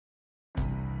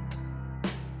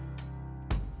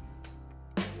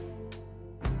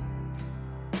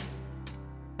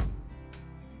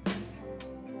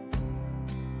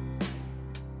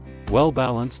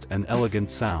well-balanced and elegant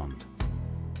sound.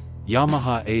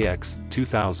 Yamaha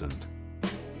AX-2000.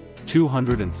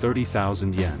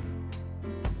 230,000 yen.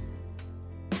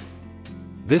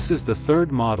 This is the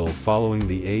third model following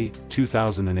the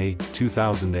A2000 and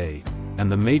A2000A, and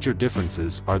the major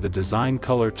differences are the design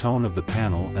color tone of the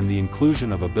panel and the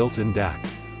inclusion of a built-in DAC,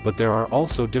 but there are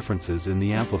also differences in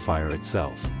the amplifier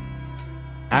itself.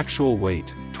 Actual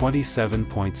weight,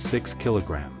 27.6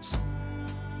 kilograms.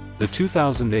 The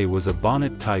 2000A was a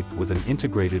bonnet type with an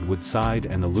integrated wood side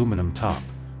and aluminum top,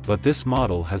 but this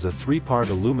model has a three-part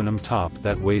aluminum top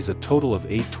that weighs a total of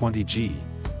 820 g,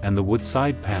 and the wood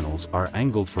side panels are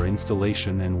angled for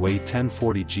installation and weigh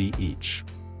 1040 g each.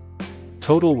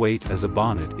 Total weight as a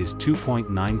bonnet is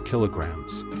 2.9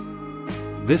 kilograms.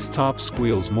 This top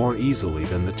squeals more easily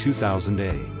than the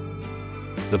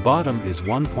 2000A. The bottom is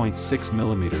 1.6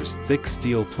 mm thick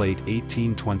steel plate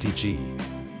 1820 g.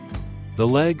 The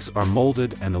legs are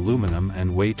molded and aluminum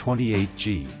and weigh 28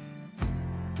 g.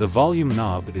 The volume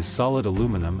knob is solid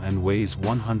aluminum and weighs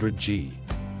 100 g.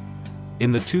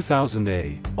 In the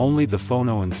 2000A, only the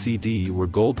phono and CD were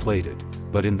gold-plated,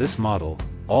 but in this model,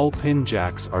 all pin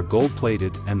jacks are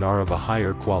gold-plated and are of a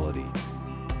higher quality.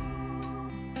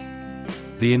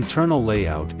 The internal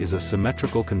layout is a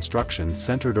symmetrical construction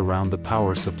centered around the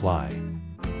power supply.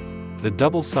 The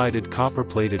double-sided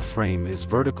copper-plated frame is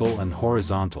vertical and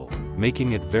horizontal,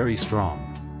 making it very strong.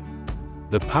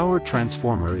 The power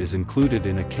transformer is included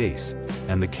in a case,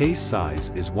 and the case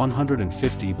size is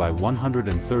 150 by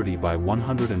 130 by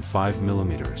 105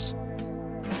 mm.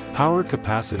 Power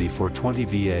capacity for 20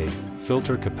 VA,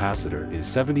 filter capacitor is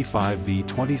 75 V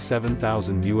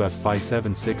 27000 UF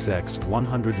 576X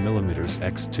 100 mm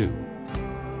X2.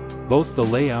 Both the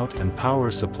layout and power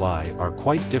supply are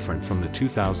quite different from the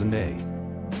 2000A.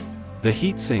 The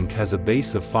heatsink has a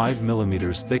base of 5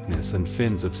 mm thickness and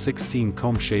fins of 16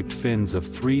 comb-shaped fins of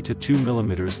 3 to 2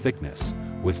 mm thickness,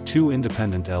 with 2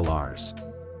 independent LRs.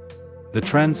 The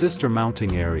transistor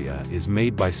mounting area is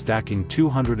made by stacking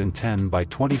 210 by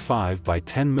 25 by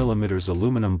 10 mm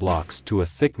aluminum blocks to a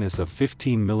thickness of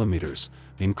 15 mm,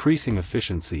 increasing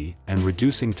efficiency and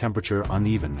reducing temperature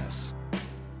unevenness.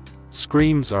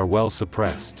 Screams are well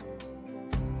suppressed.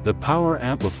 The power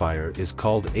amplifier is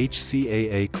called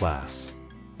HCAA class.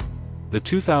 The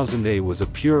 2000A was a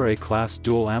pure A-class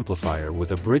dual amplifier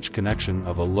with a bridge connection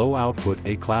of a low-output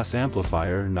A-class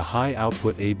amplifier and a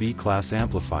high-output AB-class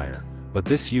amplifier, but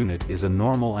this unit is a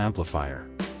normal amplifier.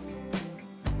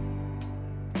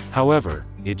 However,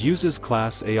 it uses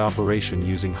Class A operation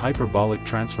using hyperbolic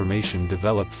transformation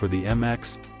developed for the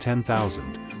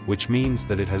MX-10000, which means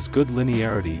that it has good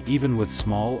linearity even with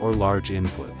small or large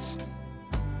inputs.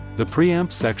 The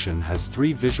preamp section has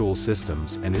 3 visual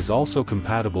systems and is also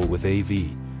compatible with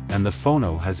AV, and the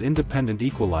phono has independent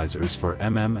equalizers for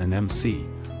MM and MC,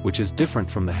 which is different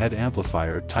from the head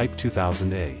amplifier type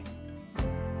 2000A.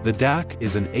 The DAC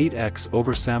is an 8x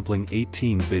oversampling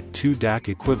 18-bit 2 DAC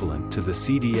equivalent to the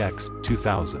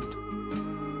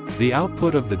CDX-2000. The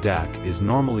output of the DAC is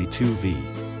normally 2V,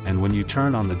 and when you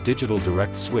turn on the digital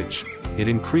direct switch, it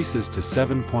increases to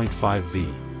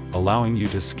 7.5V, allowing you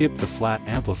to skip the flat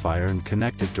amplifier and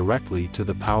connect it directly to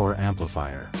the power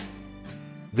amplifier.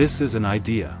 This is an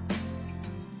idea.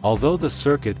 Although the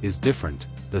circuit is different,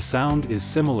 the sound is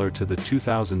similar to the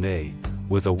 2000A,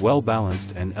 with a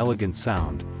well-balanced and elegant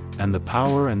sound, and the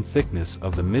power and thickness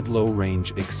of the mid-low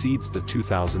range exceeds the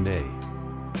 2000A.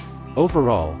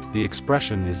 Overall, the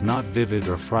expression is not vivid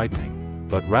or frightening,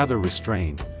 but rather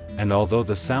restrained, and although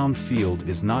the sound field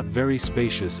is not very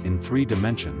spacious in 3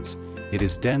 dimensions, it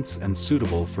is dense and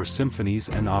suitable for symphonies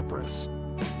and operas.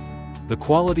 The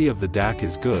quality of the DAC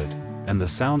is good, and the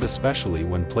sound especially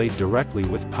when played directly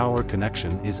with power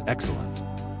connection is excellent.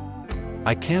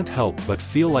 I can't help but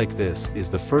feel like this is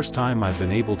the first time I've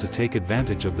been able to take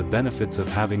advantage of the benefits of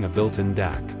having a built-in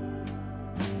DAC.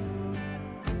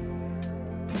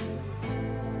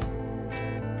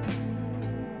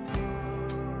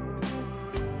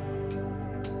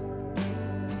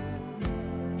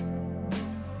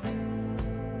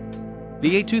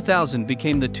 The A2000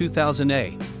 became the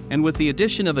 2000A, and with the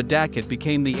addition of a DAC it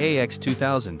became the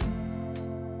AX2000.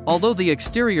 Although the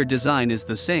exterior design is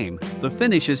the same, the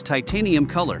finish is titanium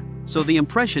color, so the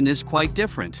impression is quite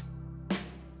different.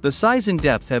 The size and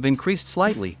depth have increased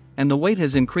slightly, and the weight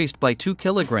has increased by 2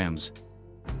 kilograms.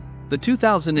 The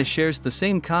 2000A shares the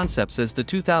same concepts as the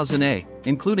 2000A,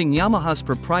 including Yamaha's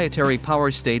proprietary power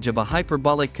stage of a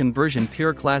hyperbolic conversion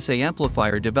pure Class A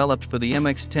amplifier developed for the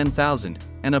MX-10000,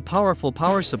 and a powerful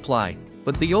power supply,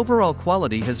 but the overall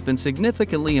quality has been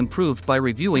significantly improved by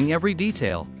reviewing every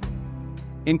detail.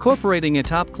 Incorporating a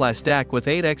top-class DAC with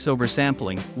 8x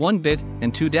oversampling, 1-bit,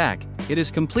 and 2 DAC, it is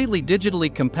completely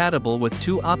digitally compatible with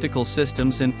 2 optical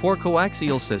systems and 4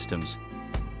 coaxial systems.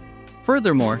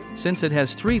 Furthermore, since it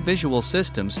has 3 visual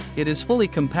systems, it is fully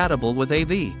compatible with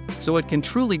AV, so it can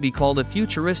truly be called a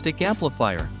futuristic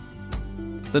amplifier.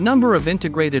 The number of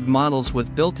integrated models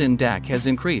with built-in DAC has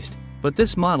increased, but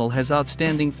this model has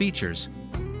outstanding features.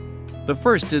 The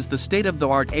first is the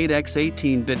state-of-the-art 8x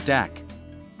 18-bit DAC.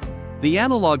 The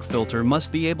analog filter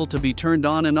must be able to be turned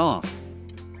on and off.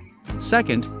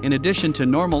 Second, in addition to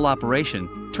normal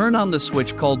operation, turn on the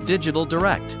switch called Digital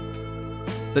Direct.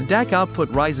 The DAC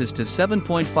output rises to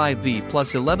 7.5V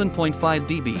plus 11.5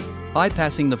 dB,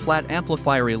 bypassing the flat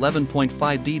amplifier 11.5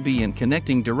 dB and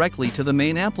connecting directly to the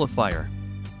main amplifier.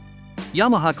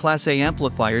 Yamaha Class A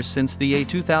amplifiers since the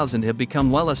A2000 have become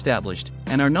well established,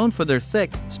 and are known for their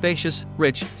thick, spacious,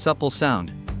 rich, supple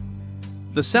sound.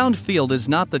 The sound field is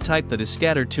not the type that is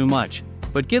scattered too much,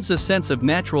 but gives a sense of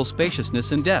natural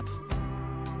spaciousness and depth.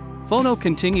 Phono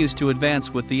continues to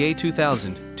advance with the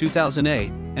A2000,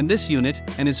 2000A, and this unit,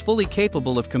 and is fully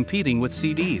capable of competing with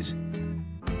CDs.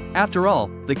 After all,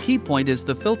 the key point is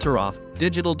the filter-off,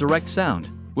 digital direct sound,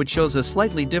 which shows a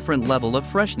slightly different level of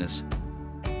freshness.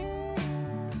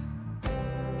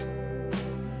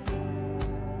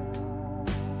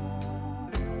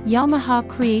 Yamaha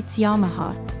creates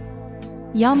Yamaha.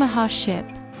 Yamaha ship.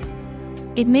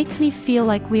 It makes me feel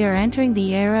like we are entering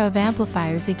the era of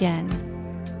amplifiers again.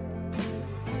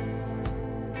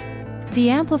 The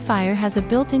amplifier has a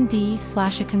built-in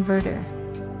D/a converter.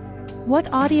 What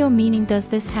audio meaning does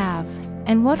this have,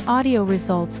 and what audio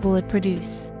results will it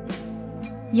produce?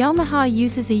 Yamaha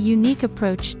uses a unique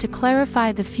approach to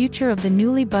clarify the future of the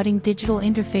newly budding digital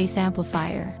interface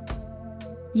amplifier.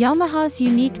 Yamaha's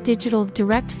unique digital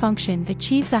direct function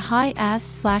achieves a high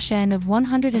S/N of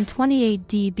 128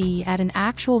 dB at an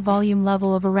actual volume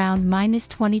level of around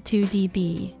 -22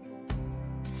 dB.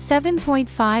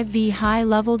 7.5V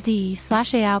high-level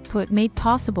D/A output made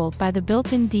possible by the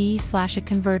built-in D/A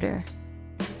converter.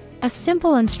 A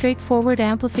simple and straightforward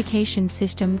amplification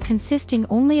system consisting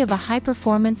only of a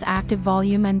high-performance active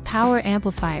volume and power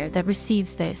amplifier that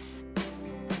receives this.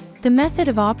 The method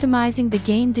of optimizing the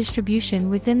gain distribution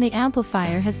within the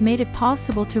amplifier has made it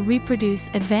possible to reproduce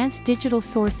advanced digital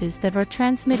sources that are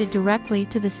transmitted directly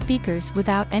to the speakers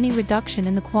without any reduction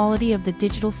in the quality of the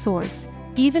digital source,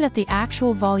 even at the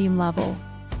actual volume level.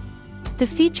 The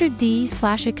featured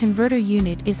D/A converter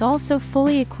unit is also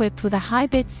fully equipped with a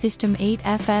high-bit System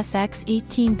 8FSX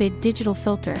 18-bit digital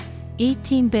filter,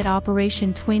 18-bit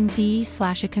operation twin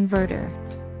D/A converter.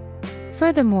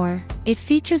 Furthermore, it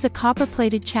features a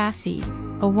copper-plated chassis,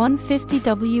 a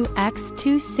 150W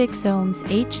x26 ohms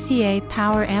HCA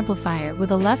power amplifier with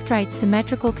a left-right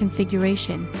symmetrical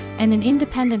configuration, and an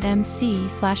independent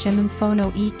MC/MM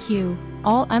phono EQ,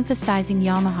 all emphasizing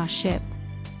Yamaha ship.